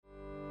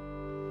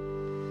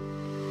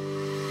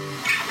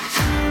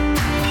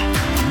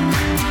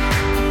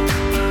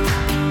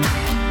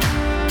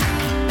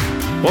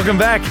Welcome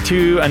back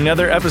to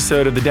another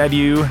episode of the Dad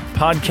U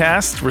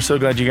podcast. We're so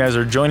glad you guys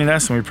are joining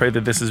us, and we pray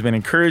that this has been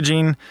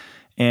encouraging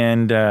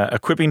and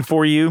equipping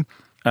for you.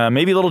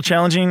 Maybe a little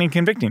challenging and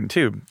convicting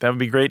too. That would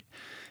be great.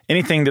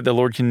 Anything that the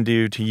Lord can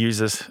do to use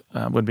us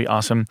would be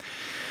awesome.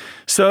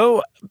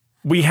 So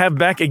we have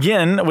back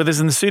again with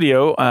us in the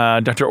studio,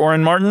 Dr.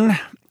 Oren Martin,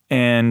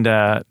 and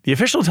the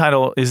official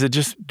title, is it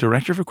just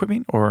Director of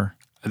Equipping, or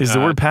is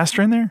the word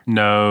pastor in there?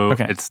 No,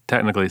 okay. It's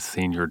technically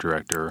Senior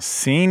Director.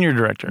 Senior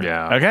Director.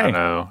 Yeah. Okay. I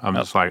know. I'm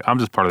just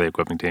part of the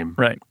equipping team.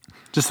 Right.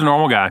 Just a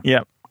normal guy.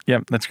 Yep,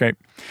 that's great.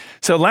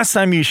 So last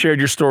time you shared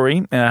your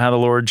story, how the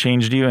Lord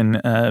changed you and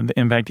the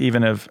impact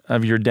even of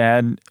your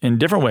dad in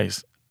different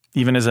ways,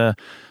 even as a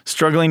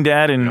struggling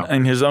dad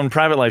in his own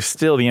private life,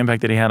 still the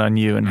impact that he had on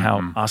you and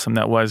how awesome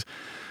that was.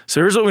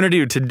 So here's what we're going to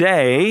do.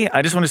 Today,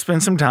 I just want to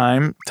spend some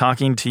time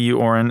talking to you,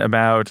 Oren,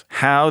 about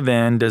how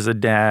then does a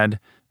dad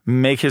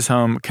make his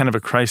home kind of a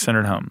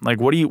Christ-centered home? Like,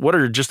 what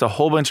are just a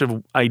whole bunch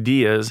of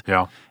ideas?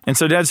 Yeah. And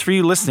so, dads, for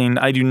you listening,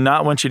 I do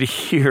not want you to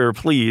hear,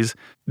 please,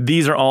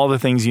 these are all the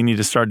things you need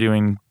to start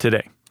doing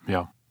today.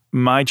 Yeah.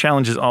 My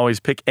challenge is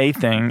always pick a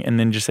thing and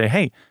then just say,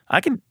 hey,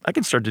 I can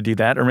start to do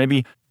that. Or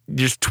maybe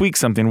just tweak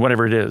something,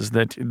 whatever it is,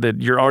 that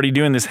you're already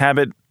doing this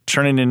habit,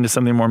 turn it into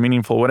something more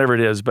meaningful, whatever it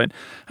is. But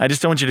I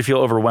just don't want you to feel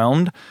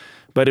overwhelmed.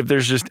 But if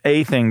there's just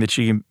a thing that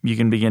you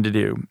can begin to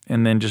do,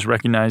 and then just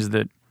recognize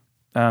that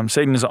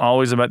Satan is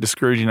always about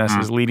discouraging us,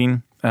 is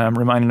leading,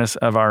 reminding us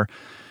of our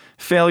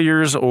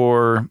failures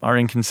or our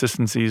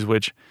inconsistencies,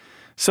 which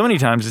so many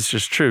times it's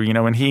just true. You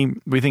know,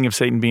 we think of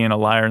Satan being a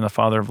liar and the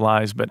father of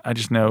lies, but I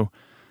just know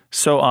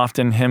so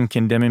often him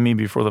condemning me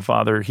before the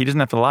Father, he doesn't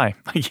have to lie.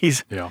 Like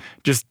he's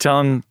just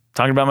talking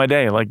about my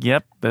day. Like,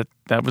 yep,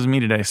 that was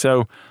me today.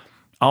 So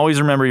always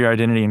remember your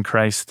identity in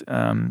Christ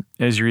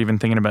as you're even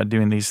thinking about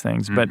doing these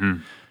things. But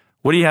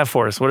what do you have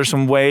for us? What are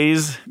some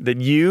ways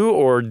that you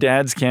or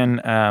dads can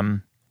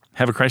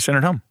have a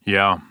Christ-centered home?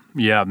 Yeah,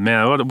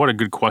 man, what a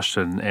good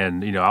question.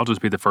 And I'll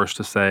just be the first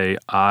to say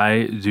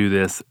I do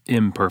this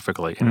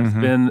imperfectly,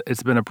 and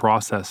it's been a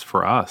process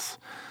for us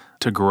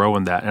to grow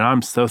in that. And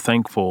I'm so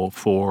thankful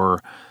for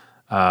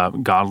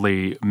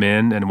godly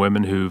men and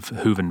women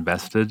who've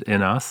invested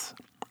in us,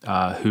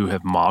 who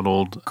have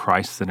modeled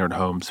Christ-centered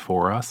homes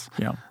for us.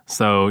 Yeah.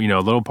 So,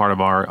 a little part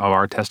of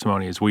our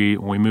testimony is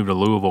when we moved to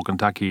Louisville,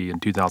 Kentucky in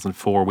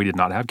 2004, we did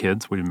not have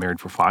kids. We'd been married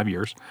for 5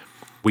 years.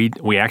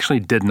 We actually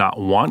did not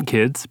want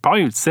kids.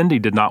 Probably Cindy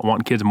did not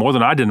want kids more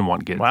than I didn't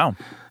want kids. Wow.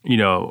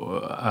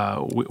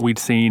 We'd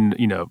seen,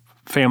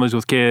 families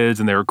with kids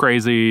and they were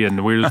crazy,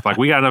 and we were just like,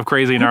 we got enough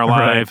crazy in our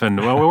life, and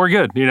we're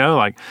good,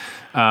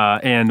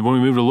 and when we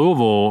moved to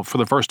Louisville for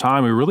the first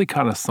time, we really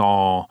kind of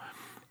saw,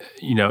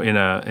 in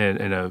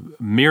a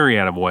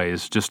myriad of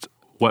ways, just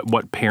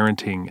what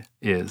parenting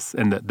is,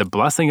 and the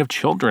blessing of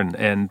children,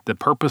 and the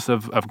purpose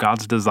of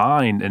God's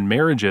design in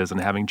marriages, and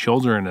having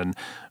children, and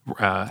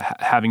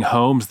having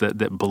homes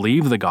that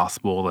believe the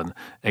gospel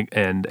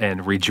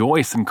and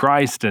rejoice in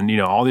Christ,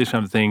 and all these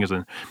kinds of things,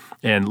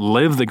 and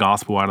live the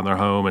gospel out in their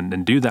home,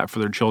 and do that for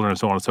their children, and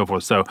so on and so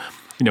forth. So,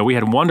 we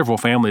had wonderful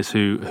families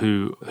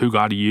who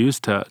God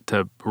used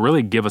to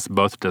really give us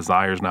both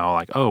desires now,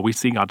 like, oh, we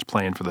see God's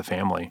plan for the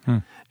family,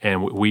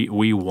 and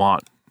we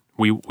want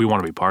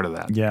to be part of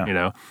that.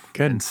 Yeah.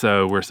 Good. And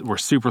so we're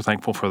super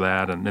thankful for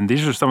that. And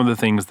these are some of the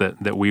things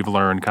that we've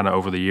learned kind of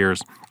over the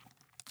years.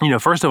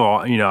 First of all,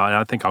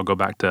 I think I'll go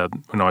back to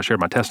when I shared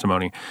my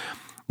testimony.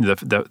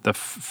 The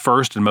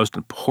first and most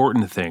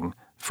important thing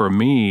for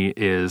me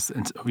is,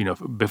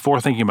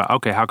 before thinking about,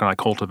 okay, how can I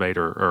cultivate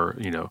or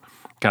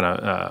kind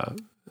of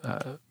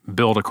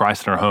build a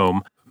Christ-centered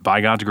home,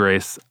 by God's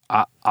grace,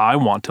 I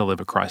want to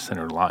live a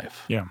Christ-centered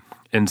life. Yeah.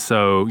 And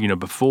so,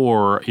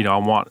 before, I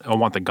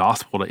want the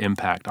gospel to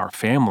impact our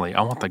family.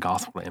 I want the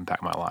gospel to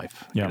impact my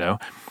life,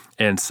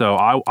 And so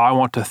I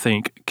want to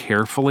think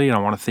carefully, and I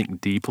want to think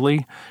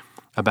deeply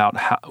about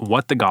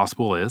what the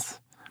gospel is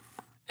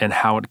and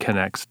how it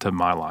connects to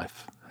my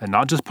life. And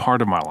not just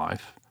part of my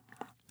life,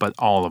 but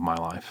all of my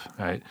life,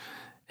 right?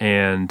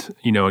 And,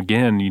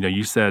 again,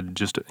 you said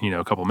just,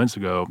 a couple of minutes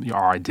ago,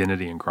 our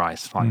identity in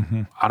Christ. Like,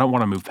 I don't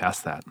want to move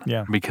past that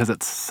because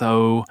it's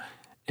so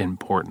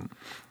important.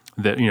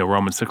 That,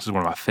 Romans 6 is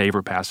one of my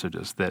favorite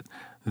passages that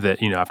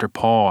after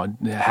Paul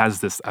has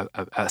this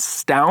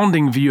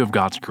astounding view of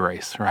God's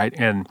grace, right?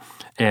 And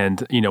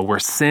where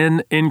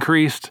sin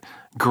increased,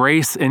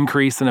 grace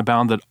increased and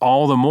abounded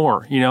all the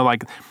more.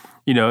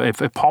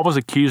 If Paul was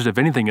accused of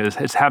anything,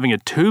 it's having a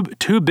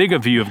too big a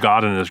view of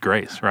God and His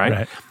grace,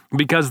 right?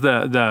 Because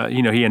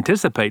he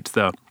anticipates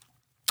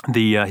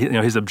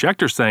his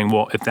objectors saying,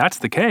 well, if that's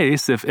the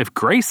case, if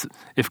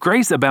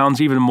grace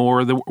abounds even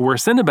more, where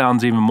sin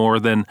abounds even more,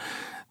 then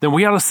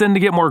we ought to sin to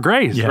get more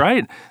grace,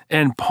 right?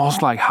 And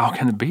Paul's like, how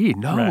can it be?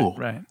 No.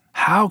 Right.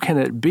 How can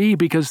it be?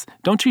 Because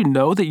don't you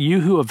know that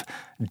you who have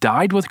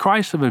died with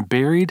Christ have been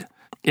buried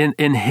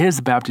in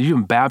His baptism? You've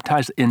been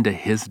baptized into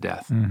His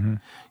death.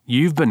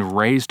 You've been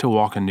raised to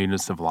walk in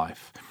newness of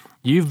life.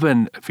 You've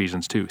been,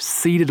 Ephesians 2,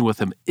 seated with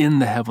Him in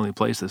the heavenly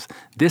places.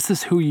 This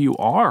is who you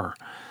are.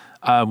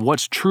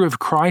 What's true of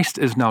Christ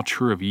is now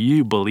true of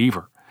you,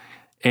 believer.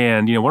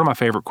 And, one of my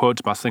favorite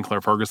quotes by Sinclair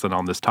Ferguson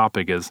on this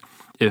topic is,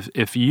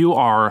 if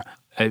your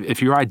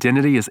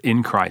identity is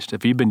in Christ,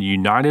 if you've been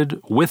united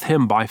with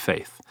him by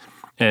faith,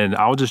 and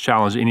I'll just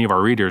challenge any of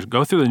our readers,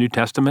 go through the New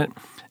Testament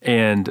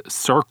and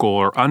circle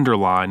or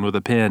underline with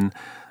a pen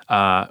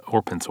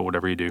or pencil,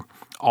 whatever you do,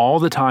 all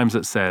the times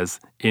it says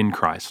in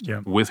Christ,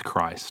 with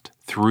Christ,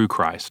 through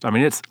Christ. I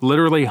mean, it's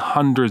literally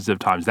hundreds of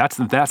times.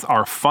 That's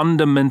our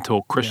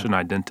fundamental Christian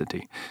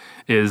identity,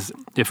 is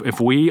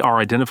if we are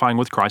identifying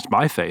with Christ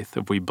by faith,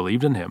 if we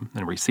believed in him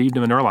and received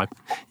him into our life,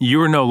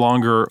 you are no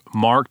longer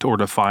marked or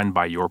defined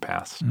by your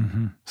past,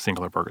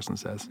 Sinclair Ferguson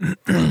says.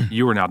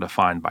 You are now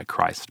defined by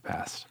Christ's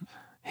past,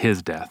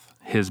 his death,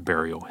 his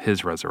burial,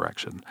 his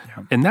resurrection.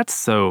 Yeah. And that's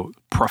so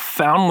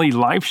profoundly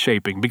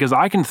life-shaping, because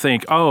I can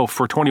think,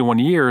 for 21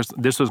 years,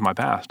 this was my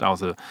past. I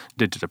was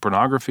addicted to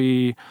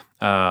pornography,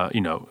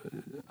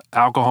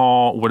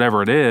 alcohol,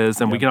 whatever it is,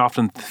 and we can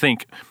often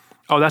think,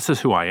 that's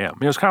just who I am.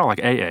 It's kind of like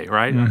AA,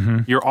 right? Mm-hmm.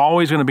 You're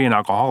always going to be an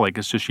alcoholic.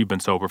 It's just you've been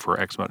sober for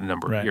X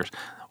number of years.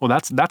 Well,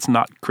 that's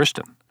not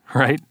Christian,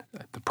 right?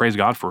 Praise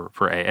God for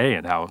AA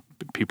and how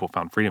people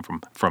found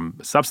freedom from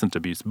substance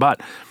abuse. But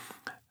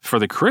for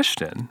the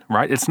Christian,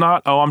 right, it's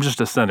not, I'm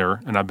just a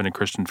sinner and I've been a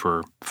Christian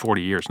for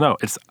 40 years. No,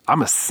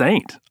 I'm a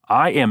saint.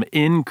 I am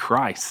in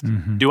Christ.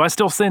 Mm-hmm. Do I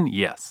still sin?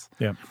 Yes.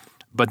 Yeah.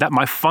 But that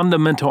my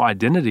fundamental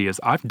identity is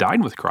I've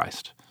died with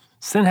Christ.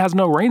 Sin has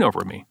no reign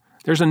over me.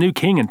 There's a new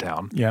king in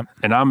town,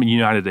 and I'm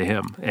united to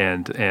him,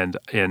 and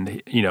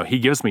he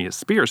gives me his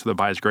spirit so that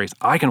by his grace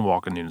I can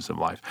walk in newness of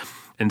life.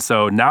 And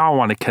so now I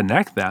want to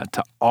connect that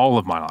to all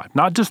of my life,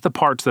 not just the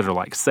parts that are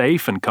like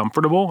safe and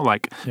comfortable.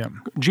 Like,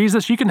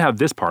 Jesus, you can have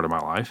this part of my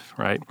life,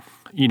 right?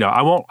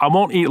 I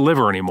won't eat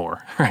liver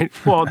anymore, right?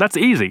 Well, that's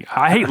easy.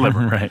 I hate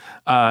liver.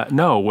 Right.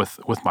 No, with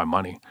my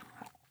money,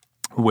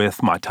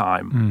 with my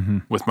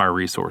time, with my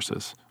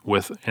resources,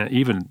 and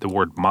even the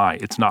word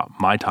it's not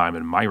my time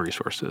and my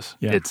resources.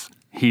 Yeah.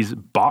 He's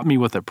bought me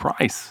with a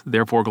price,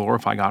 therefore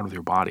glorify God with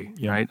your body,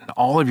 right? And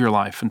all of your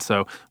life. And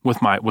so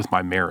with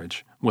my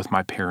marriage, with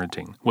my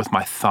parenting, with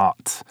my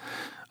thoughts,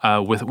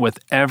 with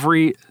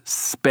every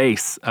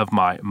space of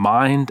my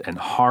mind and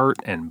heart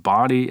and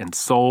body and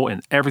soul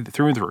and everything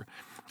through and through,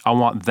 I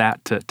want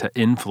that to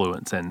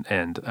influence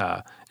and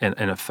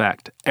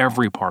affect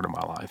every part of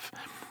my life.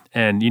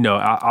 And,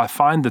 I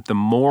find that the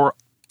more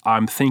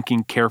I'm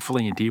thinking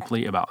carefully and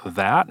deeply about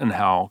that and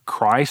how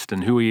Christ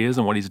and who he is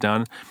and what he's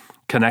done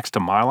connects to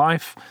my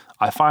life,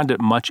 I find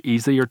it much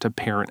easier to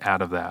parent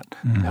out of that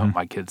and help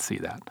my kids see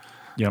that.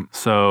 Yep.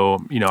 So,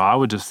 I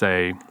would just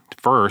say,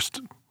 first,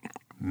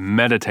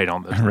 meditate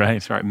on this.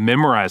 Right.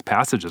 Memorize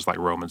passages like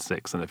Romans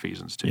 6 and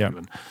Ephesians 2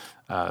 and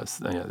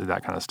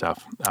that kind of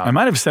stuff. I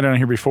might have said it on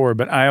here before,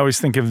 but I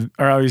always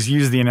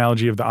use the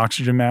analogy of the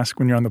oxygen mask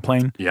when you're on the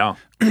plane. Yeah.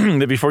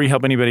 That before you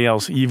help anybody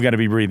else, you've got to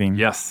be breathing.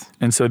 Yes.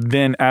 And so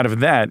then out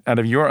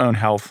of your own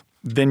health,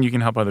 then you can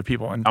help other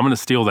people. And I'm going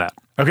to steal that.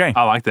 Okay.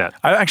 I like that.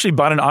 I actually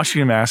bought an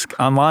oxygen mask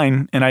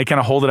online, and I kind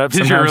of hold it up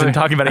sometimes and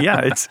talk about it.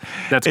 Yeah, it's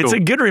cool. A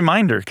good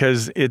reminder,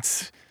 because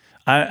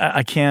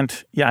I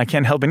can't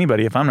help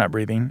anybody if I'm not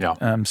breathing.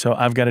 Yeah. So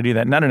I've got to do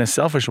that, not in a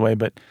selfish way,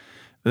 but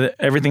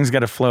everything's got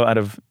to flow out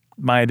of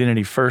my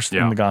identity first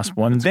in the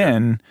gospel. And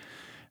then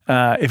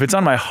if it's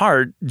on my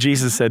heart,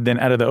 Jesus said, then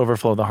out of the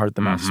overflow of the heart,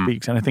 the mouth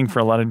speaks. And I think for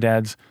a lot of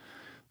dads,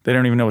 they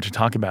don't even know what to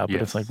talk about.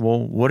 But it's like,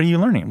 well, what are you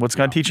learning? What's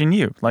God teaching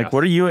you? Like,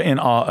 what are you in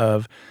awe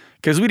of?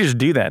 Because we just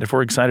do that. If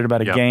we're excited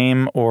about a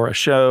game or a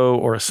show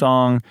or a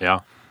song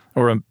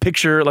or a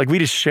picture, like we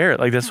just share it.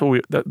 Like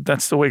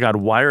that's the way God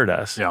wired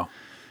us. Yeah.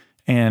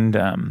 And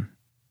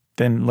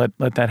then let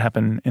that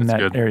happen in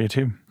that area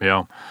too.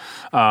 Yeah.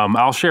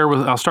 I'll start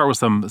with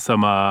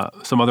some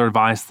other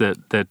advice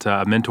that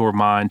a mentor of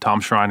mine, Tom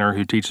Schreiner,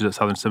 who teaches at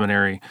Southern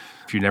Seminary.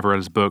 If you've never read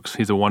his books,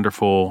 he's a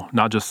wonderful,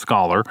 not just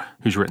scholar,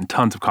 who's written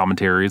tons of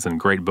commentaries and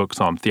great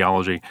books on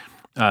theology.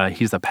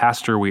 He's a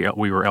pastor. We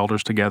were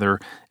elders together,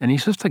 and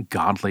he's just a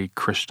godly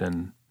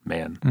Christian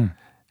man.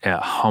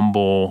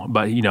 Humble,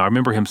 but I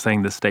remember him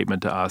saying this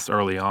statement to us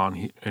early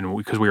on,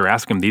 because we were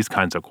asking him these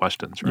kinds of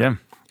questions, right? Yeah.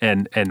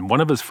 And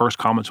one of his first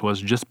comments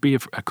was, just be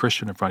a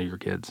Christian in front of your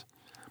kids.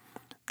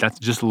 That's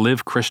just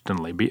live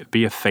Christianly.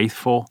 Be a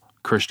faithful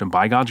Christian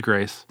by God's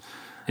grace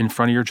in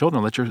front of your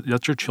children.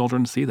 Let your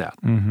children see that.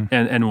 Mm-hmm.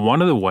 And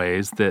one of the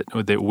ways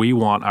that we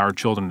want our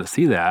children to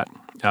see that,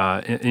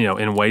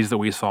 in ways that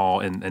we saw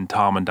in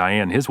Tom and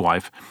Diane, his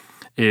wife,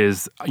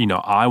 is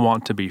I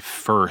want to be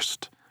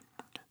first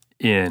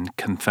in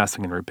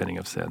confessing and repenting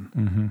of sin.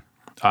 Mm-hmm.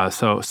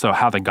 So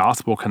how the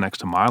gospel connects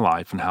to my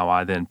life and how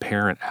I then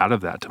parent out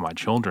of that to my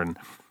children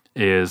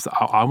is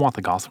I want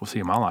the gospel to see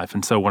in my life.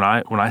 And so when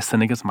I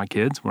sin against my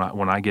kids,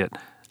 when I get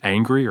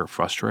angry or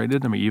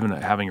frustrated, I mean, even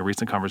having a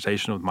recent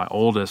conversation with my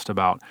oldest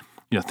about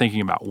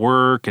thinking about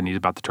work, and he's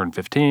about to turn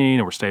 15,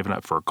 and we're saving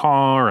up for a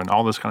car and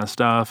all this kind of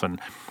stuff, and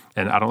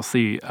I don't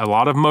see a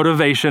lot of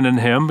motivation in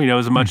him,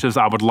 as much as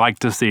I would like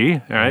to see,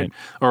 right?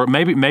 Or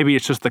maybe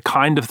it's just the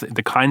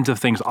kinds of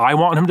things I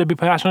want him to be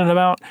passionate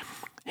about,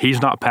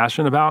 he's not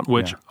passionate about,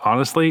 which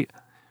honestly,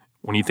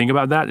 when you think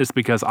about that, it's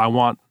because I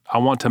want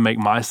to make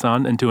my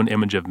son into an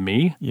image of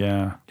me.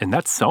 Yeah. And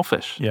that's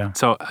selfish. Yeah.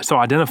 So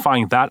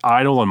identifying that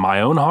idol in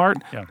my own heart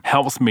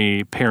helps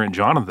me parent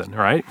Jonathan,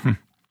 right?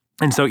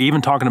 And so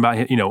even talking about,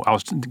 I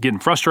was getting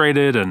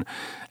frustrated and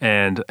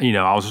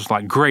I was just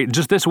like, great,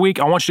 just this week,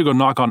 I want you to go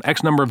knock on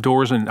X number of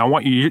doors and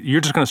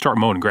you're just going to start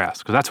mowing grass,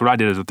 because that's what I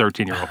did as a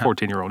 13-year-old,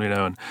 14-year-old,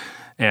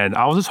 and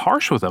I was just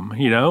harsh with him,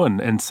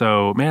 and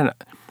so, man,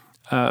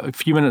 a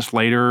few minutes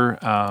later,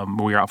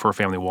 we were out for a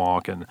family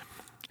walk and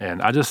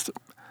I just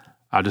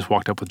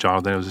walked up with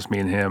Jonathan. It was just me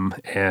and him,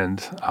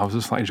 and I was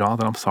just like,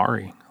 Jonathan, I'm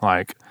sorry.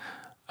 Like,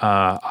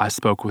 I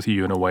spoke with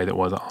you in a way that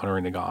wasn't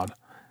honoring to God.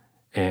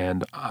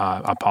 And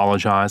I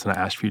apologize, and I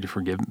ask for you to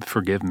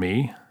forgive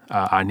me.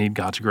 I need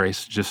God's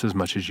grace just as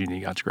much as you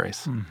need God's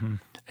grace. Mm-hmm.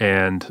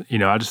 And,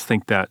 I just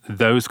think that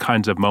those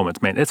kinds of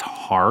moments, man, it's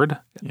hard.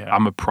 Yeah.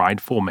 I'm a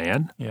prideful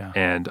man,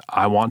 and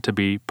I want to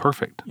be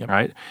perfect,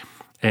 right?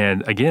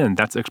 And again,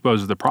 that's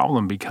exposes the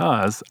problem,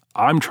 because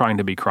I'm trying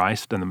to be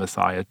Christ and the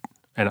Messiah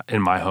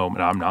in my home,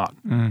 and I'm not.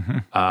 Mm-hmm.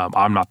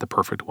 I'm not the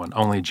perfect one.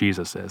 Only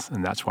Jesus is,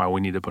 and that's why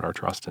we need to put our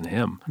trust in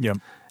Him. Yep.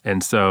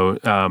 And so,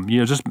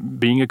 just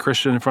being a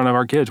Christian in front of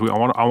our kids, I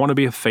want to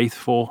be a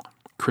faithful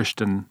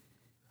Christian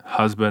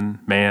husband,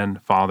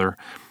 man, father,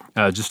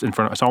 just in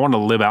front of. So I want to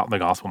live out the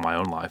gospel in my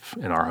own life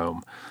in our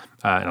home,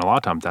 and a lot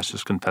of times that's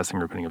just confessing,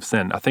 repenting of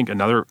sin. I think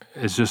another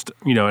is just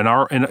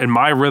in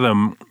my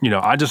rhythm,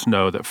 I just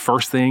know that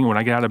first thing when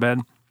I get out of bed,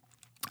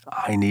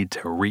 I need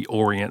to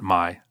reorient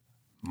my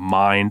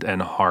mind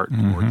and heart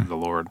towards the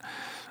Lord.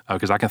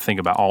 Because I can think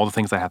about all the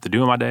things I have to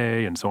do in my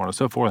day and so on and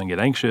so forth and get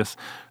anxious.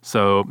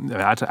 So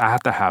I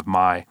have to have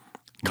my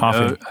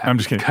coffee. I'm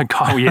just kidding.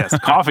 Yes,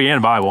 coffee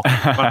and Bible.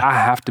 But I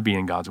have to be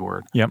in God's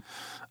Word. Yep.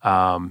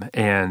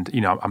 And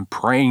I'm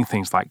praying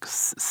things like,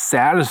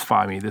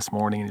 satisfy me this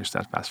morning in your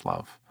steadfast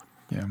love.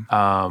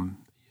 Yeah.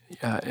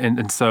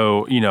 And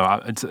so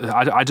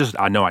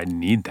I know I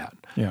need that.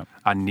 Yeah.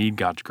 I need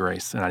God's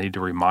grace, and I need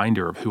a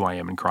reminder of who I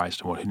am in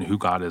Christ and who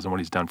God is and what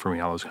He's done for me,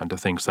 and all those kinds of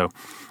things. So,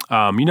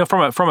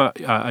 from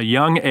a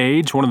young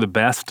age, one of the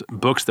best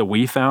books that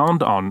we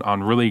found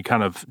on really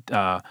kind of,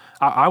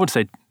 I would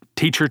say,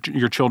 teach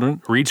your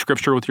children, read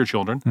Scripture with your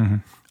children.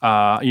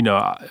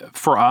 Mm-hmm.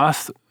 For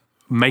us,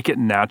 make it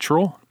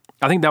natural.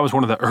 I think that was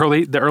one of the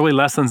early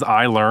lessons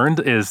I learned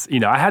is,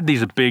 I had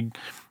these big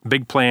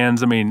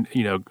plans. I mean,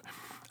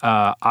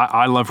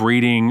 I love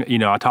reading.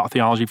 I taught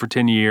theology for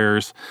 10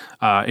 years.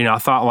 I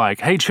thought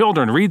like, hey,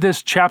 children, read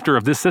this chapter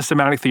of this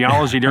systematic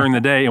theology during the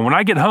day. And when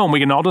I get home,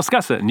 we can all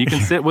discuss it. And you can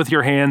sit with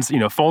your hands,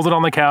 folded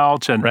on the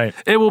couch. And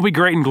it will be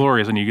great and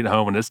glorious when you get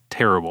home. And it's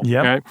terrible.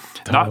 Yeah, right?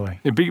 Totally.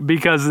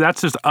 Because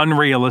that's just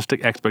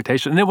unrealistic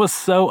expectation. And it was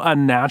so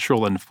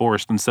unnatural and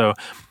forced. And so,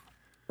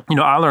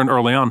 I learned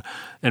early on,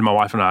 and my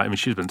wife and I mean,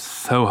 she's been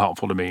so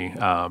helpful to me.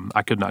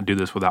 I could not do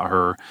this without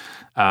her.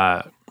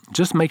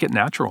 Just make it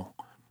natural.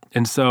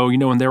 And so,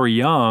 when they were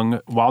young,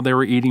 while they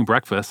were eating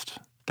breakfast,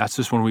 that's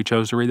just when we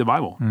chose to read the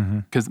Bible.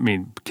 Because,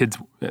 kids,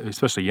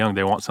 especially young,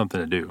 they want something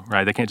to do,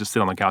 right? They can't just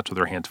sit on the couch with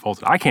their hands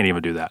folded. I can't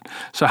even do that.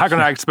 So how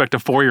can I expect a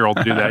 4-year-old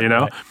to do that,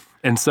 Right.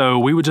 And so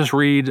we would just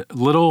read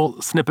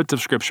little snippets of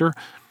Scripture,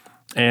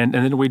 and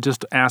then we'd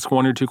just ask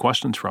 1 or 2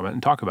 questions from it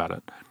and talk about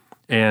it.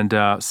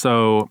 And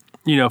so...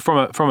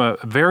 from a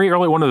very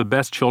early, one of the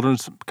best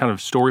children's kind of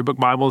storybook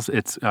Bibles,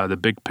 it's the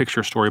Big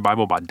Picture Story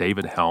Bible by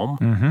David Helm.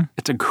 Mm-hmm.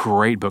 It's a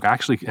great book. I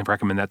actually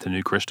recommend that to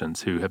new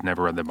Christians who have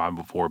never read the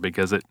Bible before,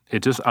 because it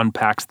just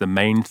unpacks the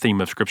main theme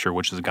of Scripture,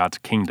 which is God's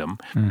kingdom,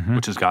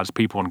 which is God's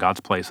people and God's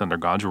place under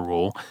God's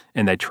rule.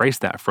 And they trace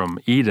that from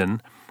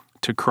Eden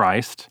to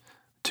Christ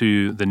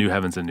to the new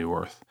heavens and new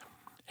earth.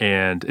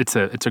 And it's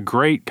a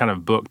great kind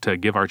of book to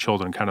give our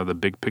children kind of the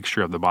big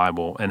picture of the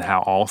Bible and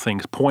how all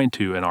things point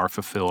to and are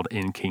fulfilled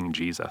in King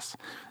Jesus,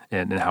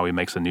 and how He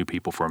makes a new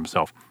people for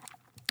Himself.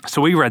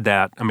 So we read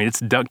that. I mean, it's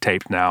duct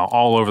taped now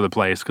all over the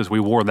place because we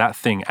wore that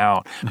thing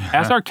out.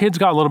 As our kids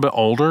got a little bit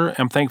older,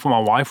 I'm thankful my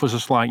wife was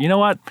just like, you know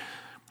what?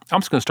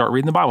 I'm just going to start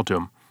reading the Bible to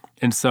them.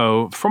 And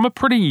so from a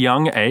pretty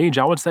young age,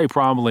 I would say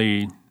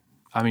probably,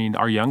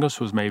 our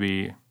youngest was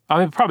probably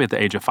at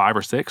the age of 5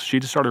 or 6, she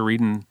just started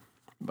reading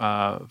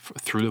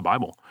through the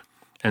Bible.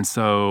 And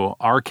so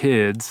our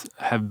kids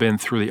have been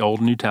through the Old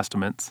and New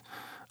Testaments,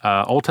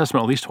 Old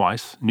Testament at least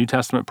twice, New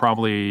Testament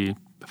probably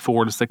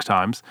 4 to 6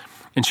 times.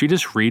 And she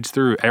just reads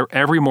through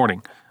every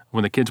morning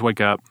when the kids wake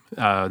up.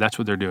 That's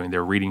what they're doing.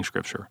 They're reading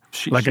Scripture.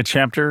 A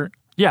chapter?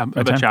 Yeah,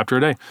 a chapter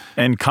a day.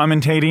 And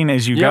commentating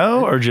as you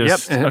go, or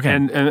just okay?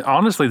 And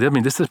honestly,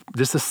 this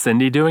is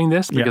Cindy doing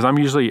this because I'm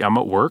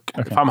at work.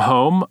 Okay. If I'm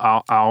home,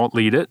 I'll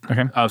lead it.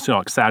 Okay. So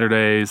like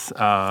Saturdays,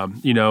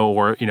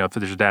 or if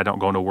there's a dad don't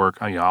go into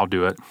work, I'll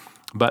do it.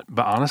 But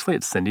honestly,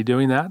 it's Cindy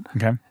doing that.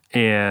 Okay.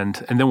 And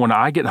then when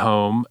I get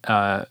home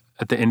at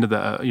the end of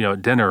the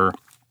dinner,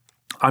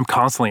 I'm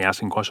constantly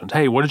asking questions.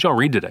 Hey, what did y'all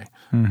read today?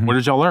 Mm-hmm. What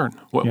did y'all learn?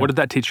 What did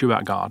that teach you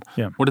about God?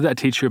 Yeah. What did that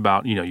teach you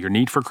about, your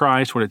need for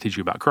Christ? What did it teach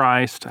you about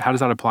Christ? How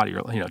does that apply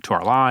to to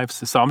our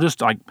lives? So I'm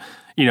just like,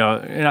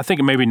 and I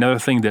think maybe another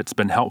thing that's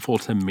been helpful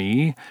to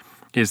me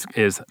is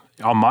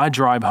on my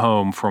drive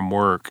home from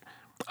work,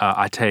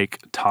 I take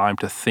time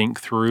to think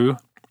through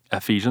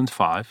Ephesians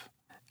 5.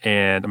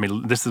 And I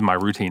mean, this is my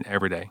routine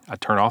every day. I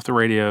turn off the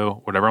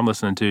radio, whatever I'm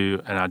listening to,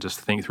 and I just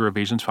think through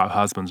Ephesians 5.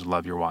 Husbands,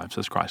 love your wives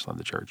as Christ loved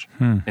the church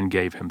and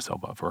gave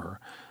himself up for her.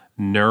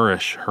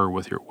 Nourish her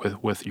with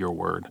your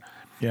word.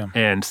 Yeah.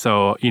 And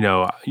so,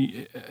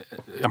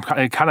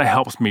 it kind of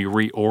helps me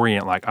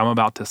reorient. Like, I'm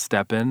about to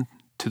step in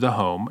to the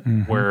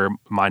home where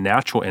my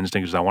natural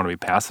instinct is I want to be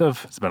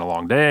passive. It's been a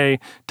long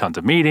day, tons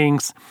of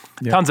meetings,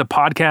 tons of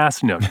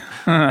podcasts.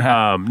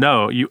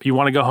 No, you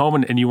want to go home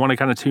and you want to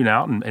kind of tune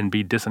out and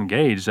be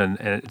disengaged. And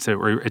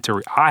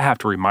I have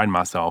to remind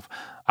myself,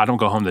 I don't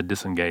go home to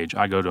disengage.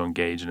 I go to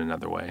engage in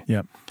another way.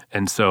 Yep.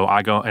 And so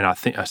I go and I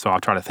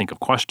try to think of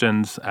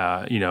questions,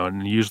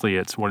 and usually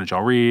it's, what did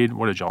y'all read?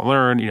 What did y'all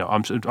learn?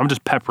 I'm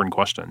just peppering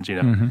questions,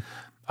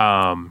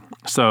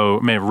 So,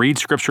 man, read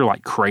Scripture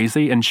like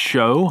crazy and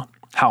show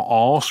how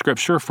all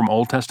Scripture from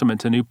Old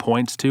Testament to New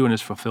points to and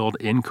is fulfilled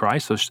in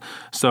Christ.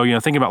 So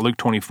thinking about Luke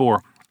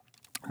 24,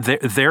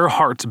 their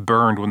hearts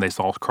burned when they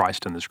saw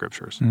Christ in the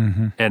Scriptures.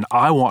 And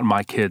I want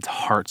my kids'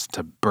 hearts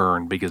to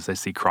burn because they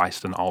see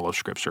Christ in all of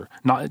Scripture.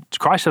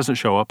 Christ doesn't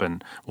show up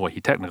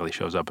he technically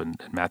shows up in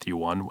Matthew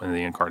 1 in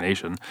the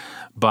incarnation,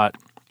 but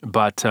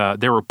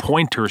there were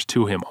pointers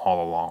to him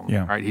all along,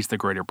 right? He's the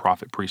greater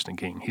prophet, priest, and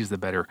king. He's the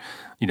better,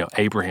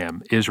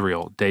 Abraham,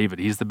 Israel, David.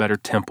 He's the better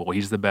temple.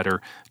 He's the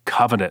better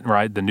covenant,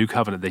 right? The new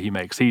covenant that he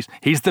makes.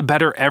 He's the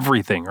better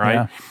everything, right?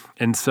 Yeah.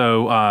 And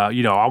so, I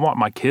want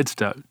my kids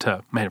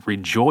to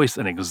rejoice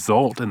and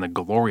exult in the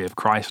glory of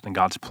Christ and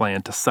God's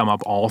plan to sum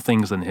up all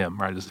things in him,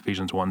 right, as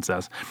Ephesians 1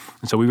 says.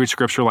 And so we read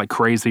Scripture like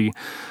crazy.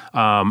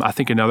 I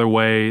think another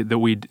way that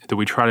we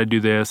try to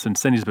do this, and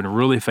Cindy's been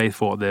really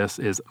faithful at this,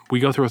 is we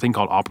go through a thing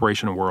called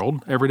Operation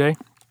World every day.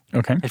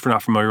 Okay. If you're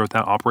not familiar with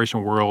that,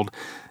 Operation World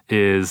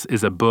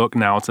is a book,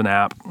 now it's an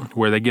app,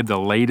 where they give the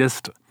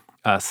latest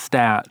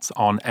stats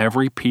on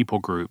every people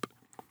group,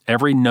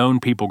 every known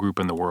people group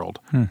in the world.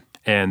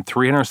 And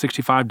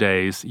 365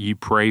 days, you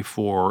pray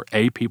for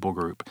a people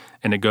group.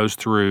 And it goes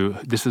through,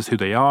 this is who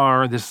they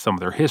are, this is some of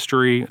their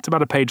history. It's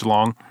about a page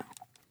long.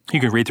 You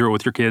can read through it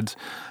with your kids.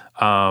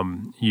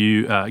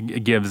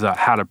 It gives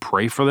how to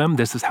pray for them.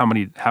 This is how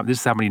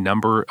many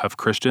number of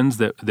Christians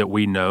that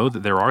we know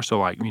that there are.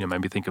 So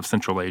maybe think of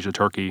Central Asia,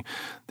 Turkey.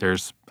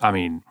 There's,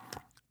 2%,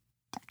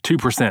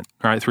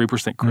 right?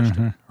 3%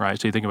 Christian,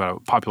 right? So you think about a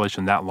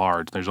population that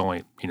large, there's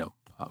only,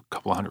 a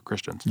couple of hundred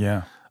Christians.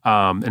 Yeah.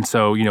 And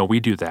so, we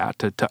do that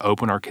to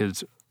open our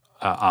kids'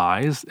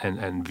 eyes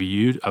and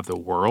view of the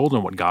world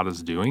and what God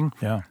is doing.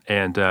 Yeah.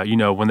 And,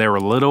 when they were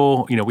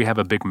little, we have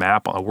a big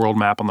map, a world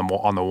map on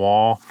the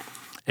wall.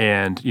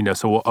 And,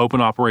 so we'll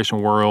open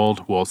Operation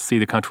World, we'll see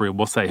the country,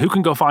 we'll say, who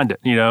can go find it,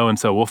 and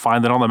so we'll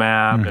find it on the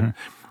map.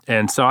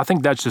 And so I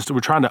think that's just, we're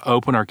trying to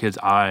open our kids'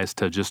 eyes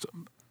to just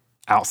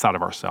outside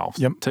of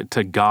ourselves,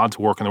 to God's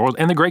work in the world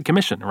and the Great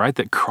Commission, right?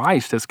 That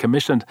Christ has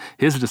commissioned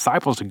his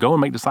disciples to go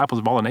and make disciples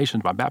of all the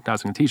nations by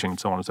baptizing and teaching and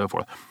so on and so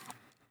forth.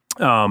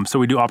 So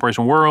we do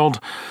Operation World.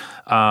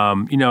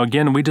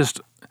 Again,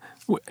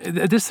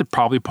 this is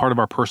probably part of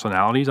our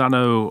personalities. I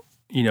know,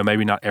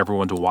 maybe not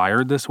everyone's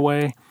wired this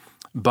way,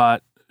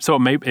 but so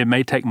it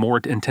may take more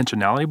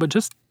intentionality, but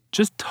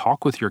just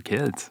talk with your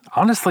kids.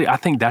 Honestly, I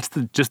think that's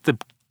the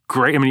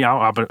great.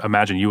 I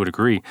imagine you would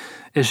agree.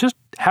 Is just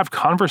have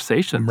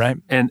conversations, right?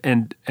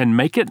 And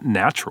make it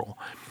natural.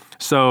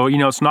 So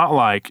it's not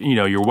like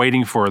you're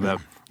waiting for the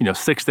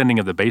sixth inning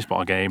of the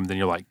baseball game. Then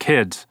you're like,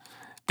 kids,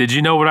 did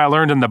you know what I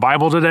learned in the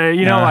Bible today?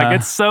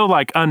 It's so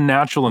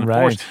unnatural and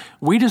forced.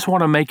 We just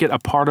want to make it a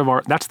part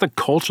of that's the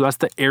culture. That's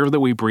the air that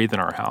we breathe in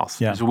our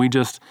house. Yeah. So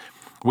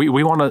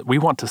we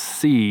want to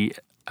see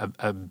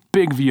a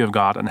big view of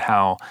God and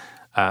how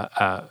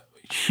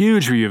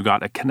huge view of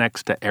God that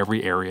connects to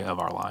every area of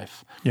our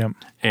life. Yep.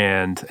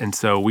 And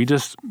so we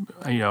just,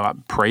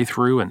 pray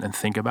through and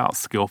think about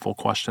skillful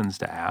questions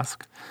to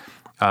ask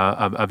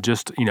of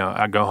just,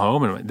 I go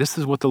home and this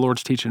is what the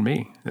Lord's teaching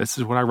me. This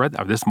is what I read.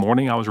 This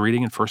morning I was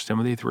reading in 1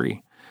 Timothy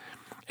 3.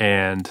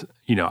 And,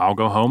 I'll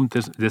go home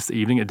this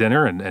evening at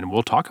dinner and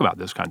we'll talk about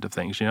those kinds of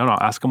things, and I'll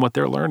ask them what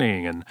they're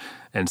learning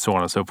and so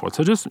on and so forth.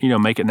 So just,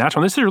 make it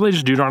natural. And this is really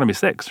just Deuteronomy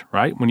 6,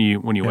 right? When you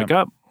wake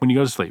up, when you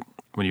go to sleep,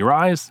 when you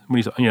rise,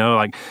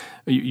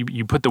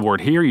 you put the word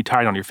here, you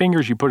tie it on your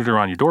fingers, you put it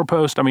around your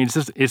doorpost.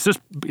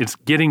 It's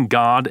getting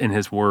God and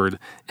his word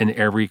in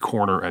every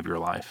corner of your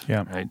life,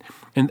 right?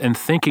 And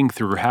thinking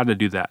through how to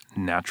do that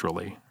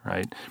naturally,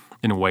 right?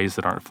 In ways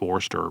that aren't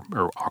forced or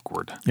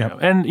awkward. Yep.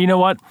 And you know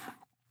what?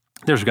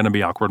 There's going to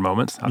be awkward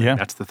moments. I think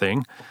that's the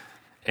thing.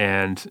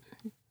 And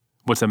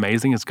what's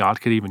amazing is God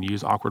could even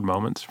use awkward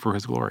moments for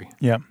his glory.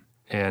 Yeah.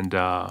 And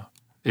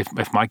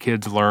if my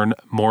kids learn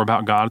more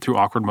about God through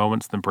awkward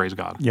moments, then praise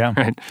God. Yeah.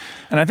 Right?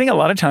 And I think a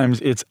lot of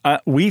times it's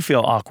we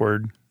feel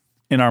awkward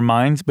in our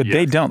minds, but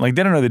they don't. They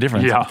don't know the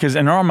difference. Yeah. Because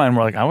in our mind,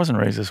 we're like, I wasn't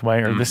raised this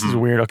way, or this is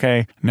weird.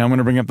 Okay, now I'm going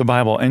to bring up the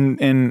Bible.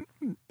 And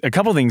a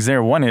couple things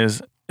there. One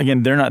is,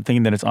 again, they're not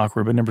thinking that it's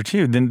awkward. But number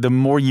two, then the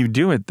more you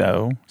do it,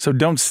 though, so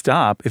don't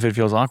stop if it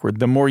feels awkward.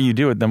 The more you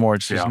do it, the more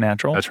it's just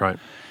natural. That's right.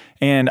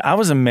 And I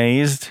was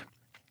amazed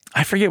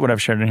I forget what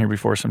I've shared in here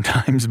before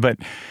sometimes, but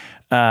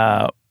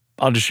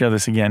I'll just share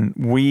this again.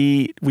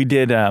 We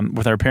did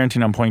with our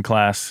Parenting on Point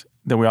class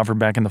that we offered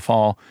back in the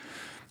fall.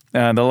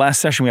 The last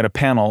session we had a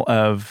panel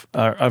of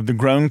the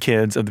grown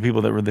kids, of the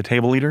people that were the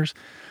table leaders,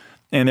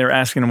 and they were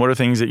asking them what are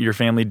things that your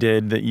family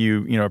did that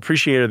you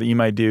appreciate or that you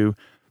might do.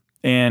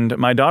 And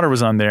my daughter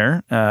was on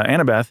there,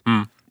 Annabeth,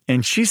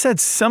 and she said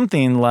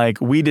something like,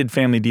 "We did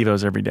family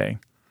devos every day."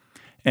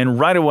 And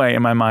right away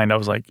in my mind, I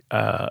was like,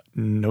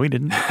 no, we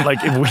didn't. Like,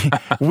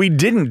 if we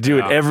didn't do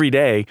it every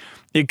day.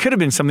 It could have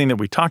been something that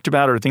we talked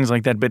about or things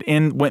like that. But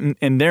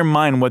in their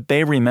mind, what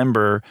they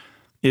remember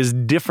is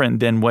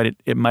different than what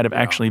it might have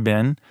actually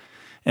been.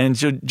 And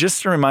so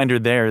just a reminder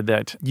there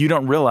that you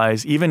don't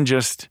realize, even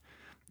just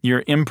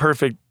your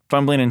imperfect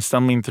fumbling and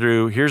stumbling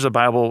through, here's a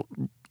Bible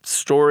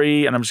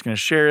story, and I'm just going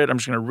to share it, I'm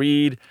just going to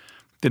read,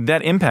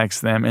 that impacts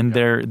them. And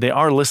they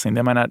are listening.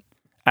 They might not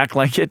act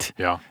like it.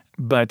 Yeah.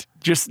 But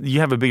just you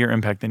have a bigger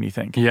impact than you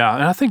think. Yeah,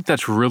 and I think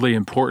that's really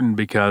important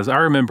because I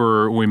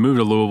remember when we moved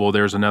to Louisville,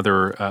 there's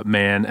another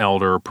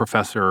elder,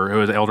 professor, who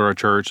was elder of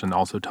church and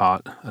also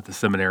taught at the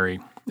seminary,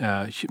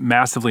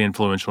 massively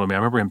influential to me. I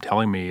remember him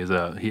telling me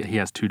he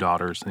has 2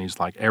 daughters, and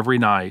he's like, every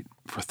night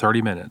for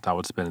 30 minutes, I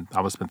would spend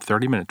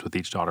 30 minutes with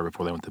each daughter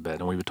before they went to bed,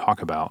 and we would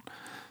talk about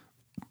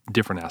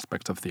different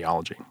aspects of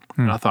theology.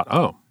 And I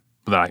thought,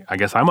 but I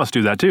guess I must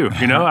do that too.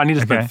 I need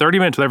to spend 30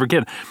 minutes with every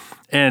kid.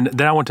 And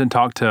then I went and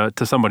talked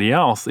to somebody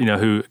else,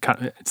 who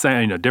kind of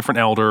saying, different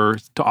elder,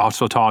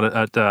 also taught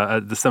at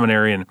the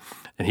seminary, and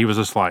he was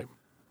just like,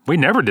 we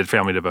never did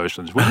family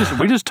devotions.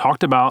 We just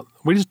talked about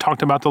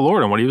the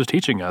Lord and what He was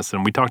teaching us,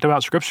 and we talked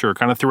about Scripture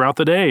kind of throughout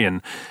the day,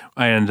 and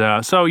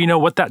so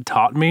what that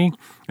taught me,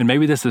 and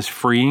maybe this is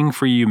freeing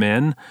for you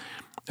men.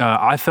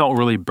 I felt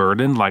really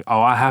burdened, like,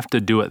 I have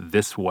to do it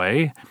this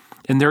way.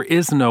 And there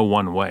is no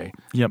one way.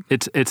 Yep.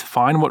 It's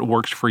fine what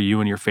works for you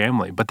and your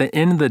family. But at the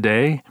end of the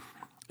day,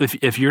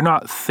 if you're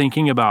not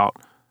thinking about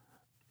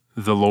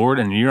the Lord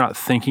and you're not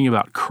thinking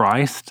about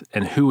Christ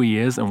and who He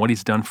is and what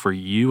He's done for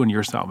you and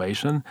your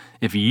salvation,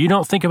 if you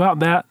don't think about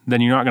that, then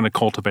you're not going to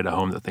cultivate a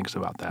home that thinks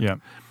about that. Yep.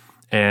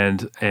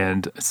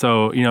 And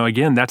so,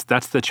 again,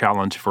 that's the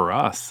challenge for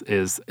us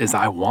is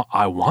I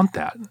want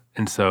that.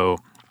 And so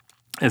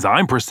as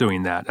I'm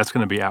pursuing that, that's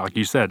going to be out, like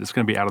you said, it's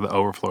going to be out of the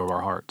overflow of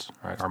our hearts,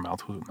 right? Our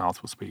mouth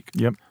will speak.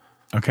 Yep.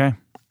 Okay.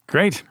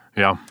 Great.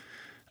 Yeah.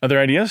 Other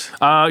ideas?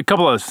 A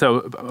couple of,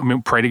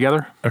 pray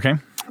together. Okay.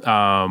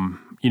 And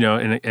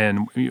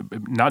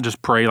not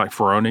just pray like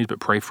for our own needs, but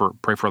pray for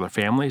other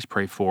families,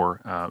 pray for,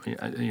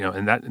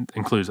 and that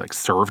includes like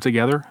serve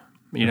together.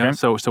 Okay.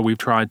 So we've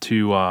tried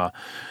to,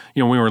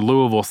 when we were in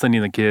Louisville,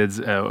 sending the kids,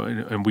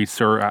 and we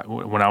serve,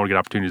 when I would get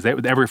opportunities,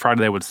 every Friday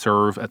they would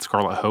serve at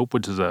Scarlet Hope,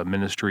 which is a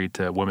ministry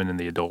to women in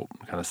the adult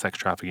kind of sex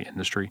trafficking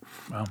industry.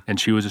 Wow. And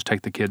she would just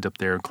take the kids up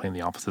there and clean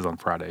the offices on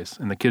Fridays.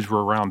 And the kids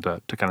were around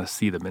to kind of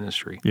see the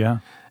ministry. Yeah.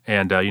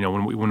 And,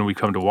 when we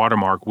come to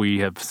Watermark, we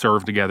have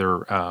served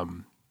together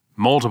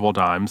multiple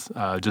times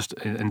just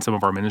in some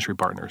of our ministry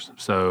partners.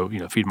 So,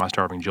 Feed My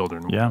Starving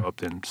Children. Yeah. We'll go up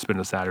there and spend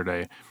a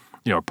Saturday,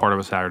 part of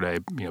a Saturday,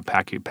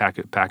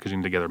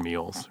 packaging together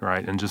meals,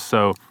 right? And just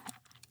so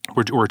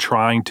we're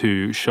trying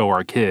to show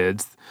our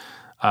kids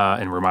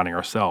and reminding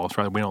ourselves,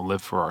 right, we don't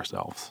live for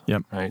ourselves,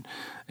 Yep. right?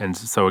 And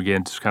so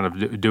again, just kind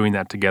of doing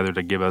that together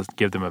to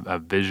give them a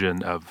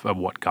vision of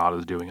what God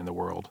is doing in the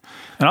world.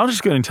 And I'll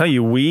just go ahead and tell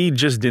you, we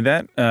just did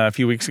that a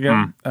few weeks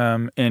ago,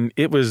 and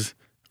it was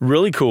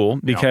really cool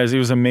because it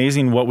was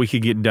amazing what we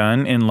could get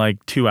done in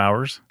like 2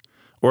 hours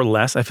or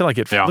less. I feel like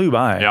it flew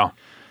by. Yeah.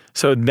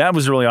 So that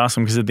was really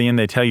awesome because at the end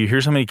they tell you,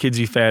 here's how many kids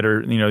you fed,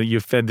 or you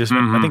fed this.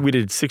 I think we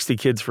did 60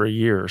 kids for a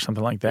year or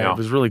something like that. Yeah. It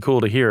was really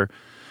cool to hear.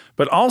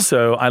 But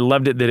also, I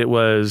loved it that it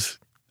was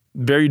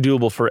very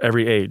doable for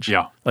every age.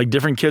 Yeah. Like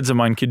different kids of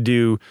mine could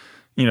do,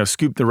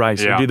 scoop the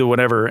rice or do the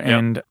whatever. Yep.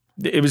 And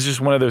it was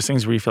just one of those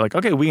things where you feel like,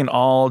 okay, we can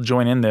all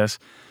join in this.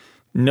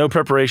 No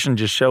preparation,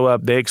 just show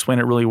up. They explain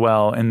it really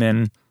well, and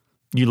then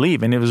you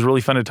leave. And it was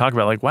really fun to talk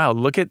about. Like, wow,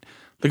 look at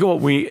what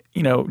we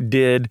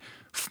did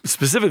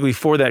specifically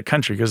for that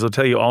country, because they'll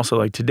tell you also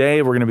like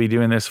today we're going to be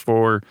doing this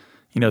for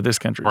this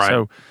country. Right.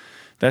 So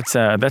that's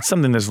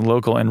something that's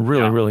local and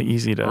really really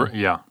easy to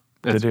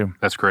do.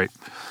 That's great.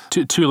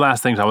 Two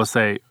last things I would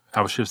say.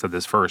 I should have said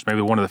this first.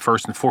 Maybe one of the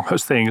first and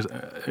foremost things,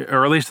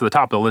 or at least to the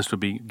top of the list, would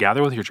be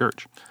gather with your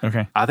church.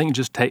 Okay. I think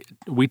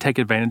we take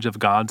advantage of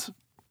God's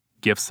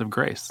gifts of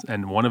grace,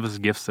 and one of His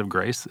gifts of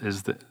grace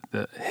is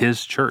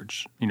His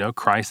church.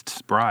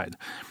 Christ's bride.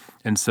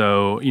 And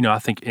so, I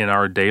think in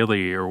our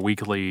daily or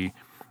weekly,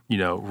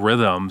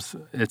 rhythms,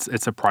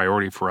 it's a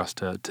priority for us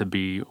to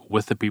be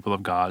with the people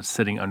of God,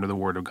 sitting under the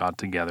Word of God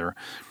together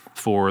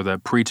for the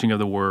preaching of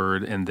the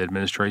Word and the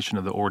administration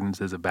of the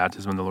ordinances of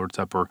baptism and the Lord's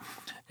Supper.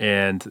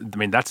 And,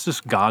 that's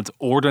just God's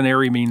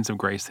ordinary means of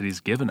grace that He's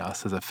given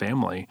us as a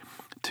family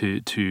to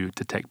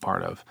take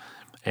part of.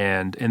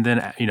 And then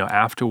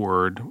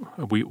afterward,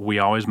 we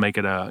always make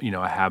it a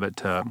habit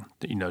to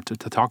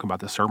talk about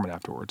the sermon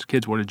afterwards.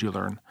 Kids, what did you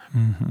learn?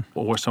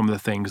 What were some of the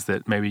things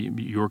that maybe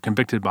you were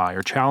convicted by,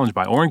 or challenged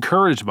by, or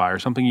encouraged by, or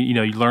something you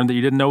learned that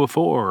you didn't know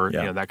before,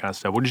 or that kind of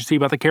stuff. What did you see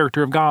about the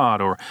character of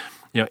God, or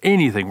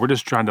anything? We're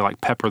just trying to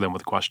pepper them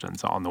with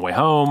questions on the way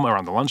home or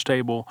on the lunch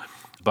table.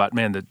 But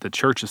man, the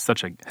church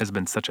has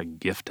been such a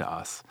gift to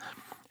us,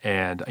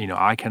 and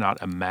I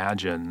cannot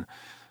imagine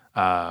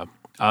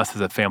us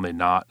as a family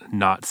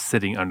not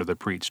sitting under the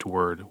preached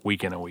word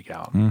week in and week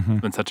out.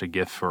 It's been such a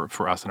gift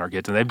for us and our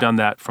kids. And they've done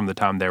that from the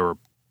time they were,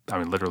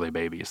 literally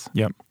babies.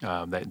 Yep.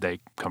 They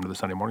come to the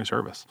Sunday morning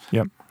service.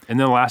 Yep. And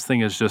then the last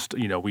thing is just,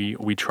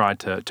 we try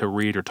to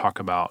read or talk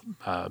about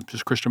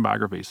just Christian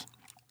biographies.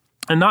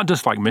 And not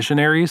just like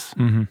missionaries,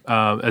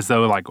 as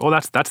though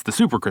that's the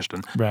super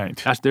Christian.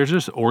 Right. There's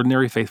just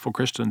ordinary faithful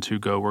Christians who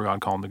go where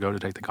God called them to go to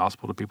take the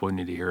gospel to people who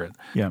need to hear it.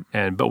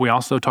 Yeah. But we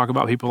also talk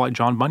about people like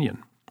John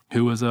Bunyan,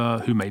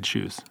 who made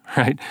shoes,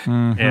 right?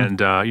 And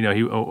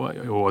he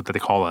what they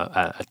call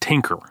a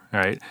tinker,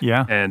 right?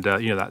 Yeah. And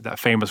that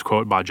famous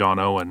quote by John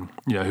Owen,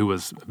 who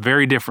was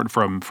very different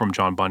from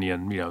John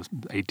Bunyan,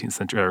 18th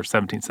century or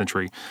 17th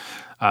century.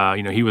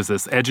 He was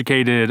this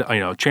educated,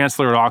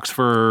 chancellor at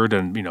Oxford,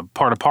 and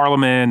part of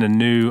Parliament, and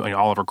knew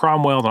Oliver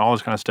Cromwell and all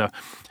this kind of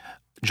stuff.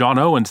 John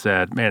Owen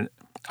said, "Man,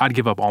 I'd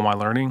give up all my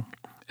learning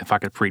if I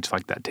could preach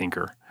like that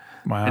tinker."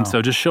 Wow. And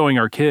so, just showing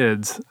our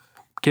kids,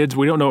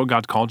 we don't know what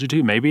God's called you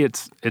to. Maybe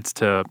it's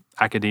to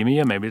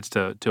academia. Maybe it's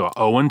to an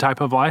Owen type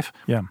of life.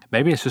 Yeah.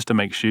 Maybe it's just to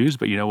make shoes.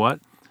 But you know what?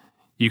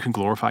 You can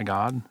glorify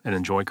God and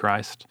enjoy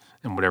Christ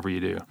in whatever you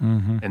do.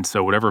 And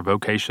so whatever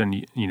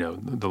vocation,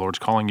 the Lord's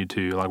calling you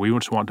to, we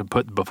just want to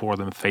put before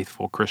them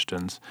faithful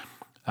Christians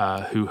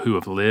who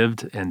have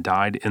lived and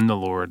died in the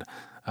Lord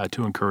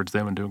to encourage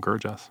them and to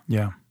encourage us.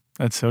 Yeah,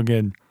 that's so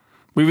good.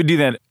 We would do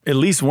that at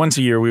least once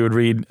a year. We would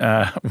read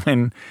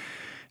when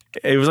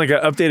it was like an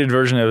updated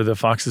version of the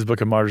Fox's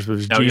Book of Martyrs, but it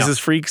was Jesus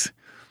Freaks.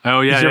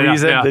 Oh, yeah. Did you ever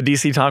use that? The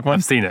DC Talk one?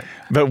 I've seen it.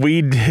 But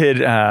we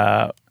did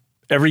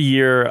every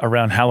year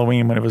around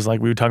Halloween, when it was we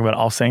would talk about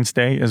All Saints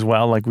Day as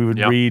well. We would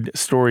read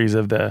stories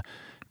of the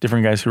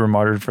different guys who were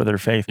martyred for their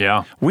faith.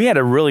 Yeah. We had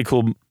a really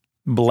cool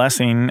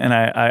blessing, and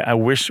I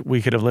wish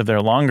we could have lived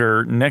there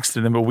longer next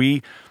to them, but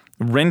we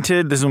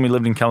rented, this is when we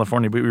lived in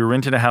California, but we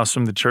rented a house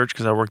from the church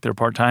because I worked there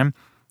part-time,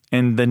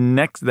 and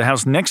the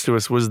house next to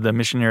us was the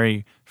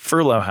missionary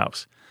furlough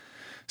house.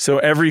 So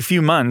every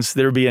few months,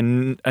 there would be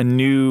a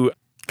new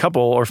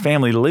couple or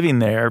family living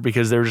there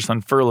because they were just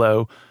on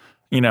furlough,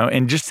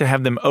 and just to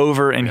have them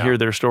over and hear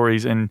their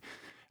stories. And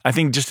I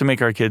think just to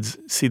make our kids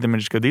see them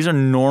and just go, these are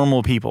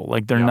normal people.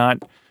 They're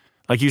not,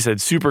 like you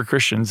said, super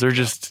Christians. They're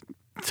just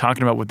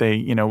talking about what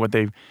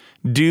they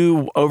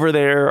do over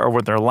there or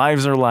what their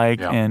lives are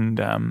like. Yeah.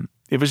 And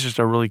it was just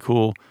a really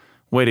cool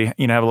way to,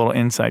 have a little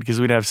insight, because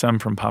we'd have some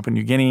from Papua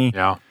New Guinea.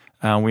 Yeah.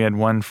 We had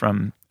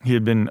one he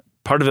had been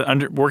part of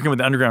working with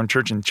the underground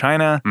church in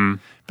China,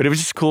 but it was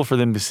just cool for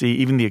them to see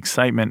even the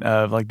excitement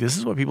of this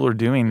is what people are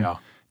doing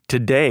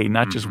today,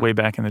 not just way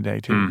back in the day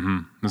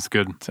too. That's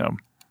good. So,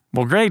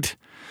 well, great.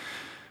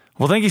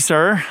 Well, thank you,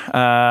 sir.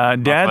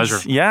 Dads, my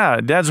pleasure. Yeah,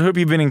 Dads, I hope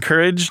you've been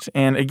encouraged.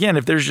 And again,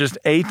 if there's just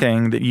a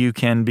thing that you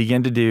can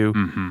begin to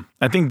do,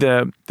 I think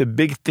the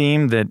big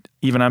theme that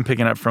even I'm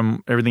picking up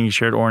from everything you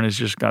shared, Oren, is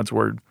just God's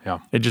word. Yeah.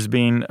 It just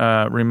being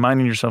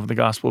reminding yourself of the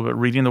gospel, but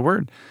reading the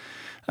word.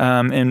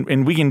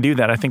 And we can do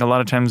that. I think a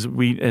lot of times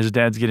we as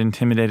dads get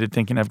intimidated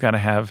thinking I've got to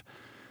have,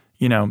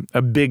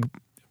 a big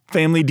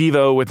family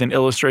devo with an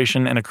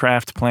illustration and a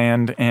craft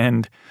planned,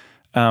 and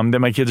that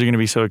my kids are going to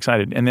be so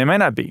excited. And they might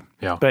not be.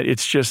 Yeah. But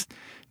it's just,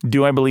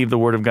 do I believe the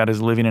word of God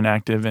is living and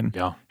active and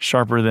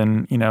sharper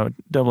than,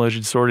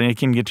 double-edged sword, and it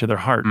can get to their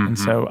heart. And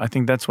so I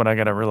think that's what I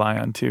got to rely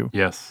on too.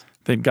 Yes.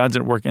 That God's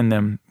at work in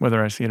them,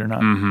 whether I see it or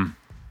not.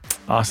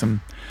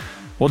 Awesome.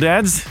 Well,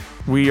 dads,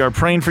 we are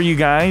praying for you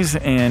guys,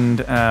 and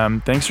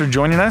thanks for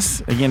joining us.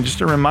 Again,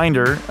 just a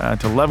reminder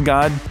to love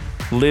God,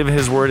 live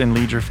his word, and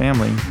lead your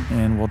family.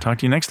 And we'll talk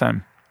to you next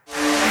time.